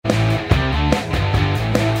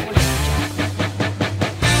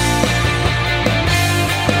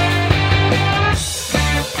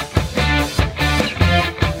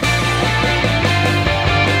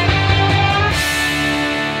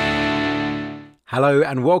Hello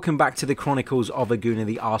and welcome back to the Chronicles of a Gooner,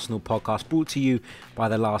 the Arsenal podcast, brought to you by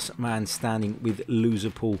the Last Man Standing with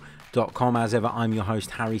Loserpool.com. As ever, I'm your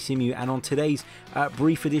host, Harry Simew, and on today's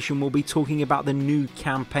brief edition, we'll be talking about the new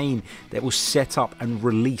campaign that was set up and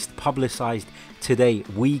released, publicised today.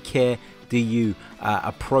 We Care, Do You?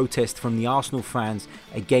 A protest from the Arsenal fans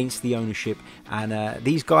against the ownership, and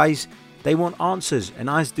these guys, they want answers, and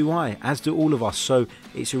as do I, as do all of us. So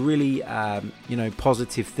it's a really,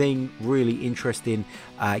 positive thing, really interesting.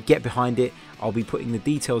 Get behind it. I'll be putting the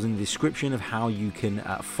details in the description of how you can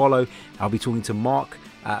follow. I'll be talking to Mark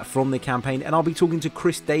from the campaign, and I'll be talking to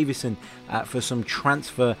Chris Davison for some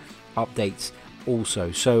transfer updates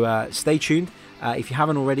also. So stay tuned. If you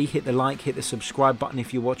haven't already, hit the like, hit the subscribe button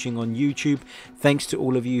if you're watching on YouTube. Thanks to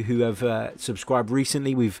all of you who have subscribed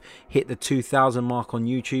recently. We've hit the 2,000 mark on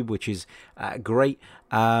YouTube, which is great.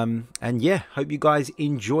 And yeah, hope you guys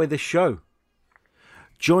enjoy the show.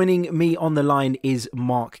 Joining me on the line is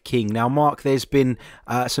Mark King. Now, Mark, there's been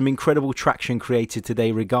some incredible traction created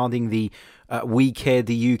today regarding the We Care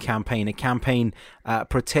Do You campaign, a campaign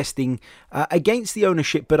protesting against the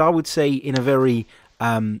ownership, but I would say in a very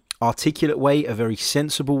articulate way, a very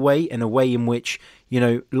sensible way, and a way in which,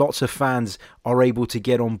 lots of fans are able to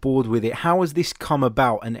get on board with it. How has this come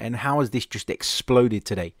about, and how has this just exploded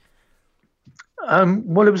today?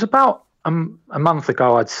 Well, it was about a month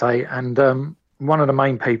ago, I'd say, and one of the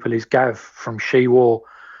main people is Gav from She War,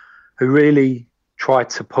 who really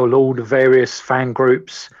tried to pull all the various fan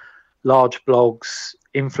groups, large blogs,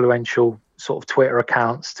 influential sort of Twitter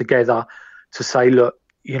accounts together to say, look,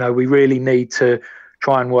 we really need to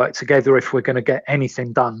try and work together if we're going to get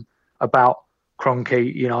anything done about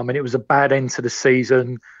Kroenke. It was a bad end to the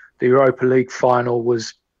season. The Europa League final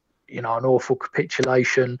was, an awful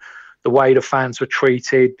capitulation. The way the fans were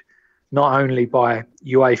treated, not only by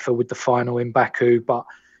UEFA with the final in Baku, but,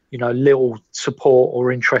 little support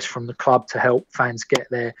or interest from the club to help fans get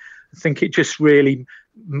there. I think it just really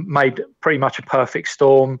made pretty much a perfect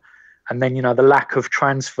storm. And then, the lack of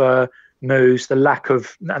transfer news, the lack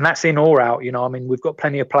of, and that's in or out, we've got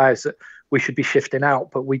plenty of players that we should be shifting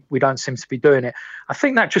out, but we don't seem to be doing it. I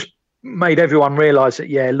think that just made everyone realise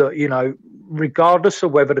that, regardless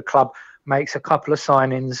of whether the club makes a couple of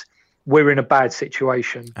signings, we're in a bad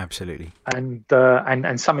situation. Absolutely. And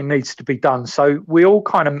something needs to be done. So we all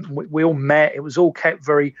met. It was all kept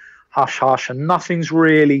very hush-hush, and nothing's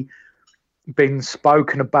really been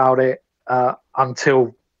spoken about it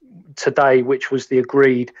until today, which was the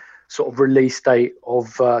agreed sort of release date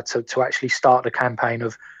of to actually start the campaign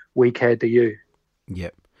of We Care Do You.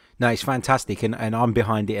 Yep. No, it's fantastic, and I'm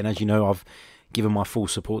behind it. And as you know, I've given my full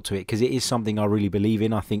support to it because it is something I really believe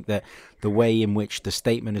in. I think that the way in which the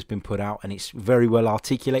statement has been put out, and it's very well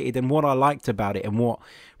articulated, and what I liked about it and what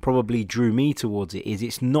probably drew me towards it is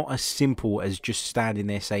it's not as simple as just standing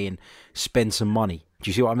there saying spend some money. Do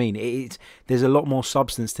you see what I mean? There's a lot more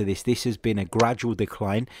substance to this. This has been a gradual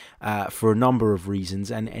decline for a number of reasons,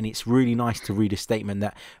 and it's really nice to read a statement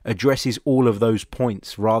that addresses all of those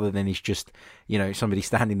points rather than it's just, somebody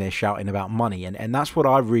standing there shouting about money. And that's what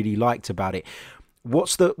I really liked about it.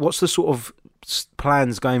 What's the sort of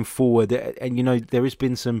plans going forward? And there has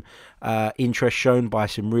been some interest shown by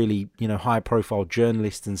some really high profile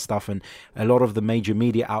journalists and stuff, and a lot of the major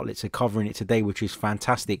media outlets are covering it today, which is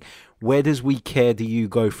fantastic. Where does We Care Do You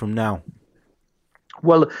go from now?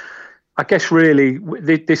 Well, I guess really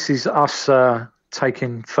this is us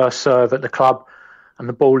taking first serve at the club, and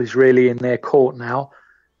the ball is really in their court now.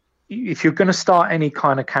 If you're going to start any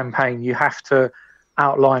kind of campaign, you have to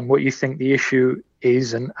outline what you think the issue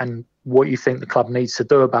is and what you think the club needs to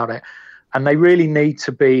do about it. And they really need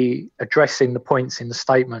to be addressing the points in the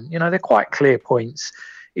statement. They're quite clear points.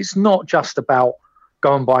 It's not just about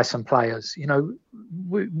go and buy some players.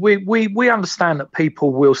 We understand that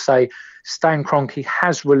people will say Stan Kroenke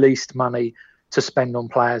has released money to spend on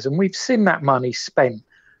players, and we've seen that money spent.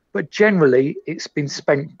 But generally, it's been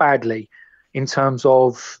spent badly in terms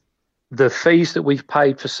of the fees that we've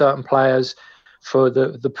paid for certain players, for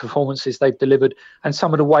the performances they've delivered, and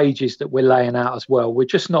some of the wages that we're laying out as well. We're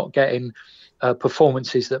just not getting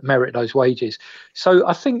performances that merit those wages. So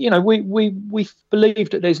I think, we believe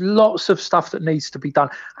that there's lots of stuff that needs to be done.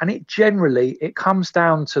 And it comes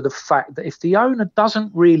down to the fact that if the owner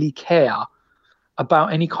doesn't really care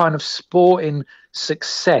about any kind of sporting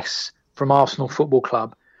success from Arsenal Football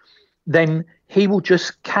Club, then he will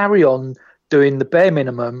just carry on doing the bare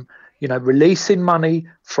minimum, releasing money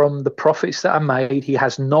from the profits that are made. He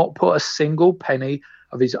has not put a single penny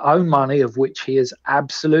of his own money, of which he has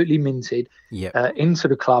absolutely minted, into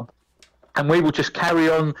the club. And we will just carry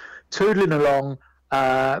on toodling along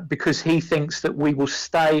because he thinks that we will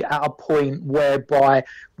stay at a point whereby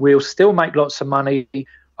we'll still make lots of money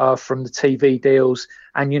from the TV deals,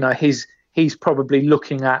 and he's probably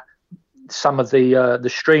looking at some of the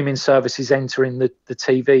streaming services entering the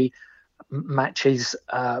TV matches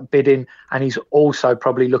bidding, and he's also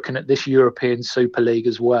probably looking at this European Super League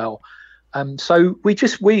as well. So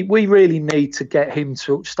we really need to get him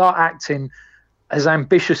to start acting as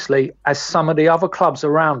ambitiously as some of the other clubs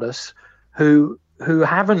around us who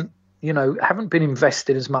haven't been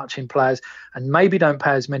invested as much in players and maybe don't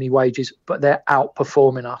pay as many wages, but they're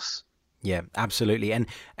outperforming us. Yeah, absolutely. And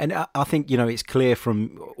I think, it's clear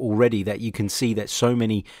from already that you can see that so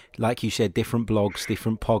many, like you said, different blogs,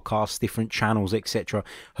 different podcasts, different channels, etc.,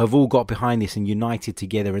 have all got behind this and united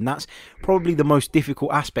together. And that's probably the most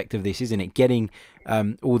difficult aspect of this, isn't it? Getting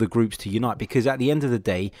all the groups to unite, because at the end of the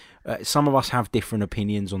day, some of us have different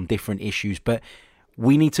opinions on different issues, but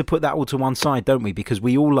we need to put that all to one side, don't we? Because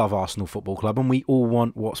we all love Arsenal Football Club and we all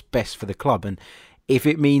want what's best for the club. And if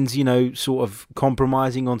it means, sort of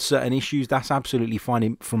compromising on certain issues, that's absolutely fine.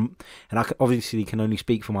 And I obviously can only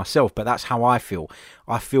speak for myself, but that's how I feel.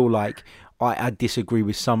 I feel like I disagree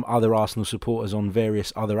with some other Arsenal supporters on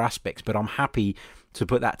various other aspects, but I'm happy to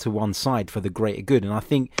put that to one side for the greater good. And I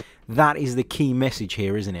think that is the key message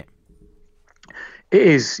here, isn't it? It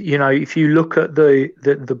is. If you look at the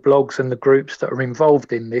blogs and the groups that are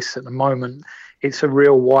involved in this at the moment, it's a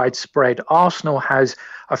real widespread. Arsenal has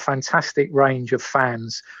a fantastic range of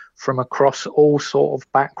fans from across all sort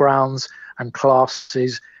of backgrounds and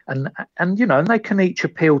classes, and they can each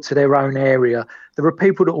appeal to their own area. There are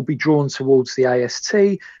people that will be drawn towards the AST.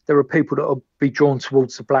 There are people that will be drawn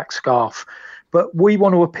towards the Black Scarf. But we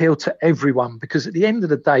want to appeal to everyone, because at the end of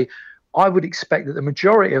the day, I would expect that the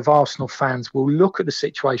majority of Arsenal fans will look at the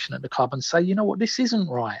situation at the club and say, you know what, this isn't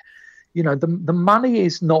right. The money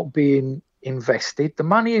is not being invested. The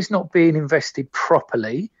money is not being invested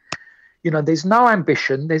properly. There's no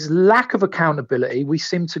ambition. There's lack of accountability. We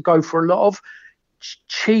seem to go for a lot of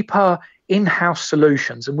cheaper in-house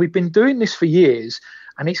solutions. And we've been doing this for years,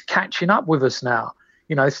 and it's catching up with us now.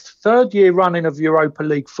 Third year running of Europa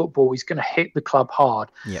League football is going to hit the club hard.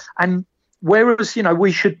 Yeah. And whereas,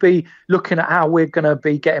 we should be looking at how we're going to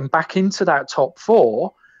be getting back into that top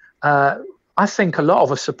four, I think a lot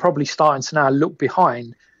of us are probably starting to now look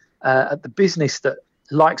behind at the business that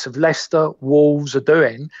likes of Leicester, Wolves are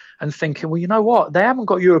doing, and thinking, well, you know what? They haven't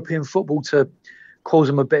got European football to cause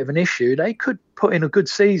them a bit of an issue. They could put in a good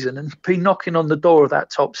season and be knocking on the door of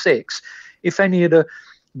that top six if any of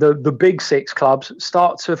the big six clubs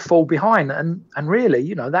start to fall behind. And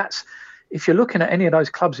really, that's, if you're looking at any of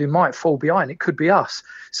those clubs who might fall behind, it could be us.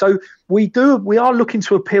 So we are looking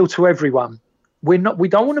to appeal to everyone. We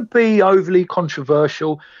don't want to be overly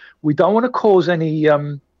controversial. We don't want to cause any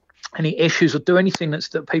issues or do anything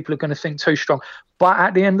that people are going to think too strong. But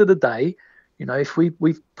at the end of the day, if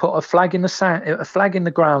we've put a flag in the sand, a flag in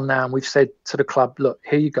the ground now, and we've said to the club, look,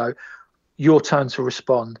 here you go, your turn to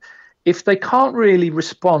respond. If they can't really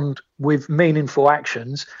respond with meaningful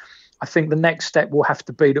actions, I think the next step will have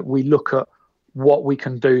to be that we look at what we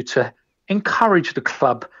can do to encourage the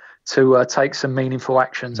club to take some meaningful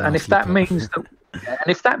actions. And if that means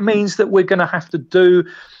that we're going to have to do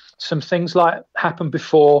some things like happened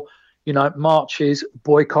before, marches,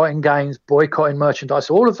 boycotting games, boycotting merchandise,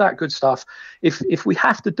 all of that good stuff. If we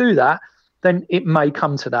have to do that, then it may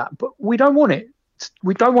come to that. But we don't want it.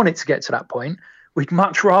 We don't want it to get to that point. We'd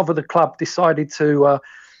much rather the club decided to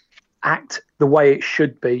act the way it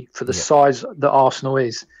should be for the size that Arsenal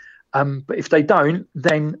is. But if they don't,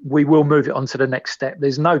 then we will move it on to the next step.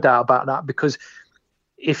 There's no doubt about that, because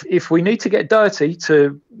if we need to get dirty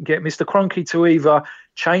to get Mr. Kroenke to either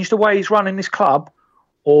change the way he's running this club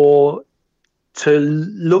or to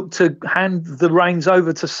look to hand the reins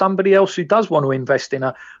over to somebody else who does want to invest in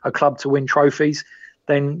a club to win trophies,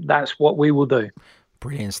 then that's what we will do.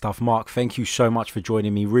 Brilliant stuff, Mark. Thank you so much for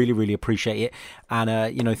joining me. Really, really appreciate it. And,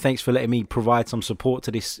 thanks for letting me provide some support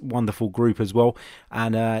to this wonderful group as well.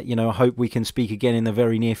 And, I hope we can speak again in the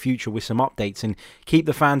very near future with some updates and keep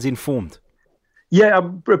the fans informed. Yeah,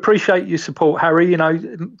 I appreciate your support, Harry.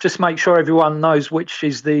 Just make sure everyone knows which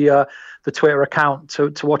is the Twitter account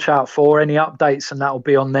to watch out for. Any updates, and that will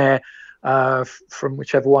be on there from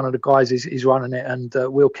whichever one of the guys is running it. And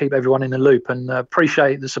we'll keep everyone in the loop, and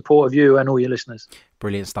appreciate the support of you and all your listeners.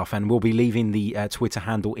 Brilliant stuff. And we'll be leaving the Twitter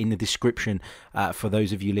handle in the description for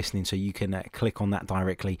those of you listening, so you can click on that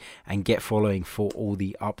directly and get following for all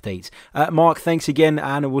the updates. Mark, thanks again,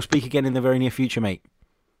 and we'll speak again in the very near future, mate.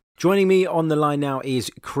 Joining me on the line now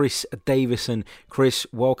is Chris Davison. Chris,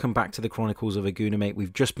 welcome back to the Chronicles of a Gooner, mate.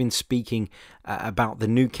 We've just been speaking about the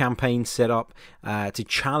new campaign set up to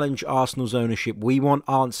challenge Arsenal's ownership. We want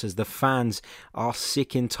answers. The fans are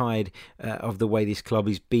sick and tired of the way this club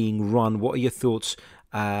is being run. What are your thoughts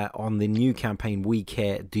on the new campaign, We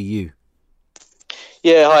Care, Do You?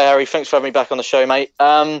 Yeah, hi Harry. Thanks for having me back on the show, mate.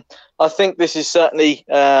 I think this is certainly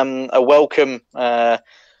a welcome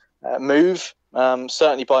move.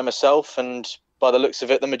 Certainly by myself and by the looks of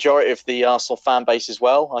it, the majority of the Arsenal fan base as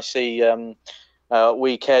well. I see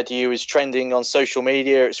We Care Do You is trending on social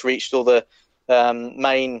media. It's reached all the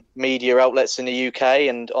main media outlets in the UK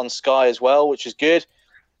and on Sky as well, which is good.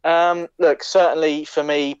 Look, certainly for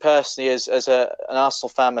me personally, as an Arsenal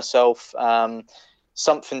fan myself,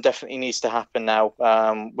 something definitely needs to happen now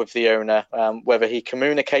with the owner, whether he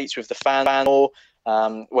communicates with the fan more,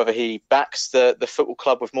 whether he backs the football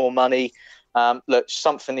club with more money. Look,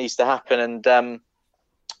 something needs to happen, and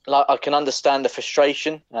I can understand the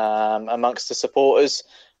frustration amongst the supporters.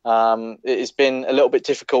 It has been a little bit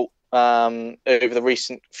difficult over the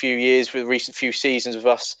recent few years, with recent few seasons, with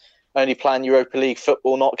us only playing Europa League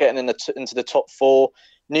football, not getting into the top four.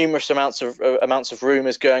 Numerous amounts of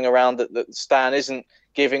rumours going around that Stan isn't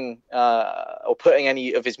giving or putting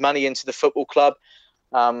any of his money into the football club,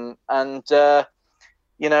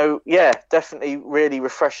 definitely really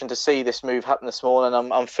refreshing to see this move happen this morning.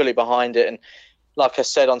 I'm fully behind it. And like I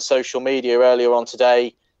said on social media earlier on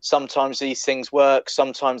today, sometimes these things work,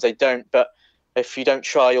 sometimes they don't. But if you don't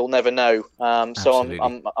try, you'll never know. So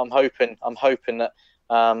I'm hoping that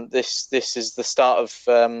this is the start of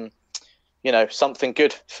something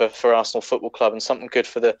good for Arsenal Football Club, and something good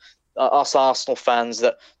for us Arsenal fans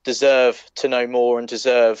that deserve to know more and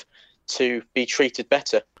deserve to be treated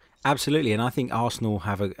better. Absolutely, and I think Arsenal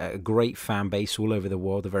have a great fan base all over the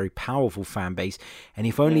world, a very powerful fan base, and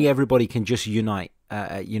if only everybody can just unite,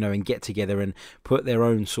 and get together and put their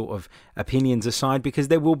own sort of opinions aside, because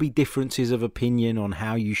there will be differences of opinion on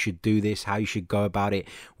how you should do this, how you should go about it,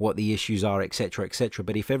 what the issues are, etc., etc.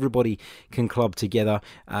 But if everybody can club together,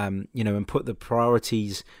 and put the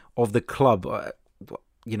priorities of the club,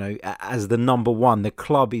 as the number one, the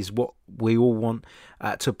club is what we all want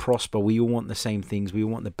to prosper. We all want the same things. We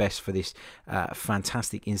all want the best for this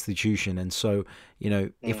fantastic institution. And so,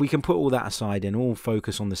 if we can put all that aside and all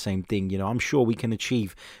focus on the same thing, I'm sure we can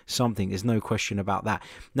achieve something. There's no question about that.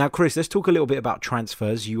 Now, Chris, let's talk a little bit about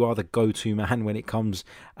transfers. You are the go-to man when it comes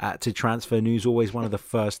to transfer news, always one of the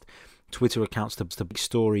first Twitter accounts to big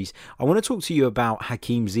stories. I want to talk to you about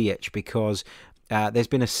Hakim Ziyech, because there's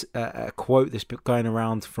been a quote that's been going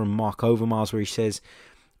around from Mark Overmars where he says,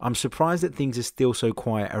 "I'm surprised that things are still so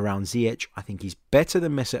quiet around Ziyech. I think he's better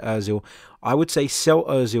than Mesut Ozil. I would say sell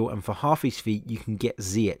Ozil, and for half his fee you can get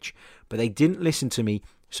Ziyech. But they didn't listen to me,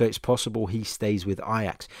 so it's possible he stays with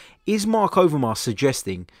Ajax." Is Mark Overmars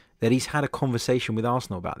suggesting that he's had a conversation with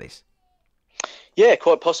Arsenal about this? Yeah,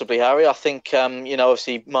 quite possibly, Harry. I think,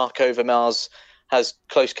 obviously Mark Overmars has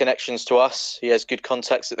close connections to us. He has good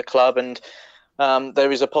contacts at the club, and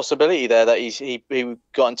there is a possibility there that he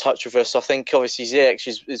got in touch with us. I think obviously Ziyech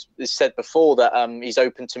is said before that he's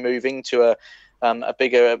open to moving to a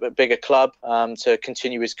bigger club to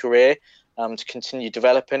continue his career, to continue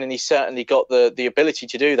developing, and he's certainly got the ability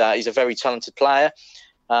to do that. He's a very talented player.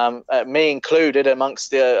 Me included,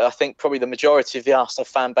 amongst I think probably the majority of the Arsenal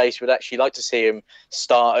fan base would actually like to see him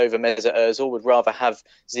start over Mesut Ozil. Would rather have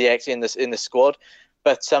Ziyech in the squad.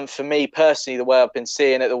 But for me personally, the way I've been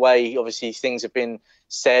seeing it, the way obviously things have been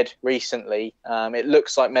said recently, it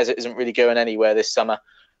looks like Mesut isn't really going anywhere this summer.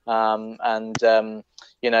 He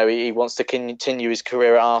wants to continue his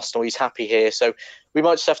career at Arsenal. He's happy here. So we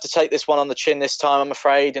might just have to take this one on the chin this time, I'm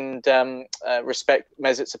afraid, and respect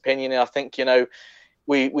Mesut's opinion. And I think,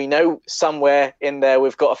 we know somewhere in there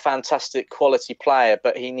we've got a fantastic quality player,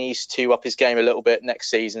 but he needs to up his game a little bit next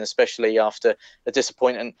season, especially after a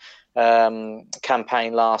disappointing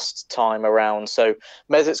campaign last time around. So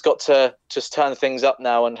Mesut's got to just turn things up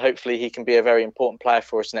now, and hopefully he can be a very important player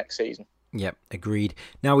for us next season. Yep, agreed.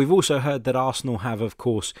 Now, we've also heard that Arsenal have, of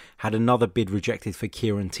course, had another bid rejected for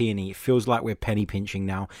Kieran Tierney. It feels like we're penny pinching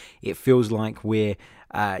now. It feels like we're,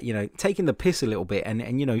 taking the piss a little bit.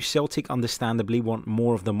 And Celtic understandably want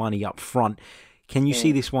more of the money up front. Can you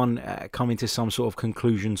see this one coming to some sort of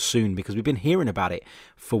conclusion soon? Because we've been hearing about it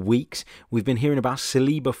for weeks. We've been hearing about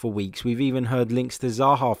Saliba for weeks. We've even heard links to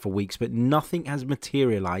Zaha for weeks, but nothing has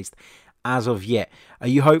materialised as of yet. Are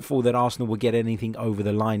you hopeful that Arsenal will get anything over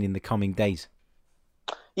the line in the coming days?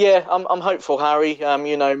 Yeah, I'm hopeful, Harry.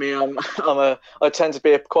 You know me, I tend to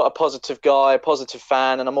be quite a positive guy, a positive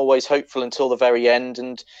fan, and I'm always hopeful until the very end.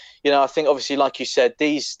 And I think obviously, like you said,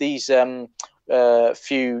 these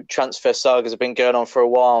few transfer sagas have been going on for a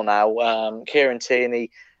while now. Kieran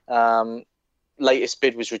Tierney, latest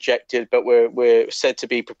bid was rejected, but we're said to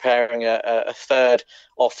be preparing a third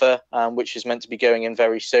offer, which is meant to be going in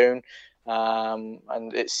very soon.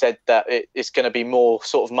 And it's said that it's going to be more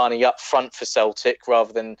sort of money up front for Celtic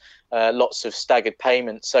rather than lots of staggered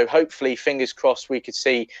payments. So hopefully, fingers crossed, we could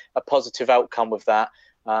see a positive outcome with that.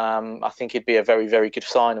 I think it'd be a very, very good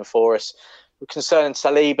signing for us. Concerning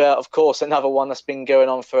Saliba, of course, another one that's been going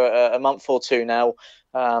on for a month or two now.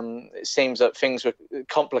 It seems that things were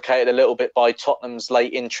complicated a little bit by Tottenham's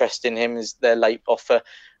late interest in him, as their late offer.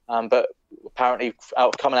 But apparently,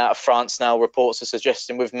 coming out of France now, reports are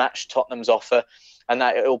suggesting we've matched Tottenham's offer, and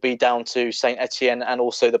that it will be down to Saint Etienne and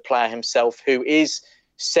also the player himself, who is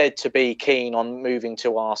said to be keen on moving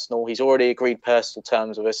to Arsenal. He's already agreed personal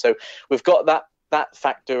terms with us, so we've got that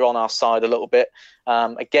factor on our side a little bit.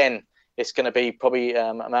 Again, it's going to be probably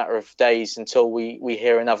a matter of days until we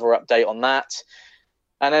hear another update on that.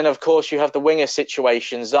 And then, of course, you have the winger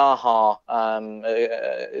situation. Zaha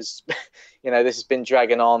is, this has been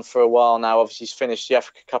dragging on for a while now. Obviously, he's finished the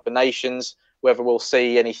Africa Cup of Nations. Whether we'll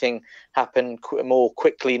see anything happen more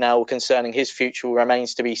quickly now concerning his future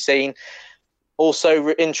remains to be seen. Also,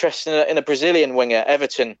 interested in a Brazilian winger,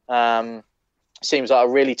 Everton. Seems like a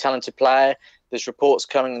really talented player. There's reports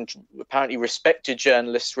coming, apparently respected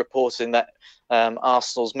journalists reporting that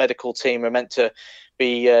Arsenal's medical team are meant to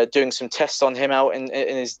be doing some tests on him out in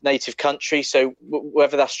his native country. So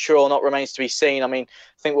whether that's true or not remains to be seen. I mean,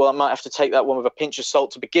 I think I might have to take that one with a pinch of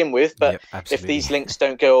salt to begin with. But if these links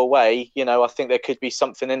don't go away, I think there could be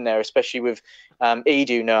something in there, especially with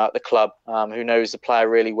Edu now at the club, who knows the player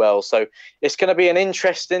really well. So it's going to be an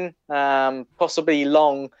interesting, possibly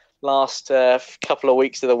long last couple of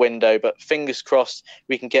weeks of the window, but fingers crossed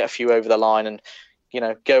we can get a few over the line and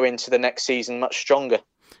go into the next season much stronger.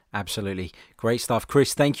 Absolutely. Great stuff.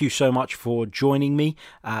 Chris, thank you so much for joining me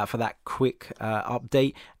for that quick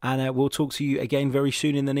update, and we'll talk to you again very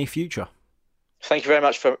soon in the near future. Thank you very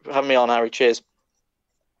much for having me on, Harry. Cheers.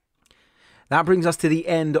 That brings us to the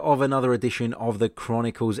end of another edition of the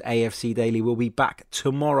Chronicles AFC Daily. We'll be back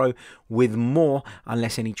tomorrow with more,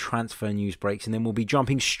 unless any transfer news breaks, and then we'll be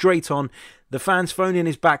jumping straight on. The Fans Phone-In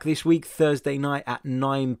is back this week, Thursday night at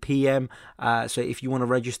 9 p.m. So if you want to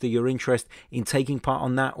register your interest in taking part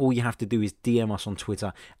on that, all you have to do is DM us on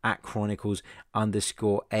Twitter at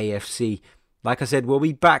Chronicles_AFC. Like I said, we'll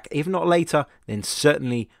be back, if not later, then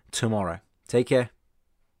certainly tomorrow. Take care.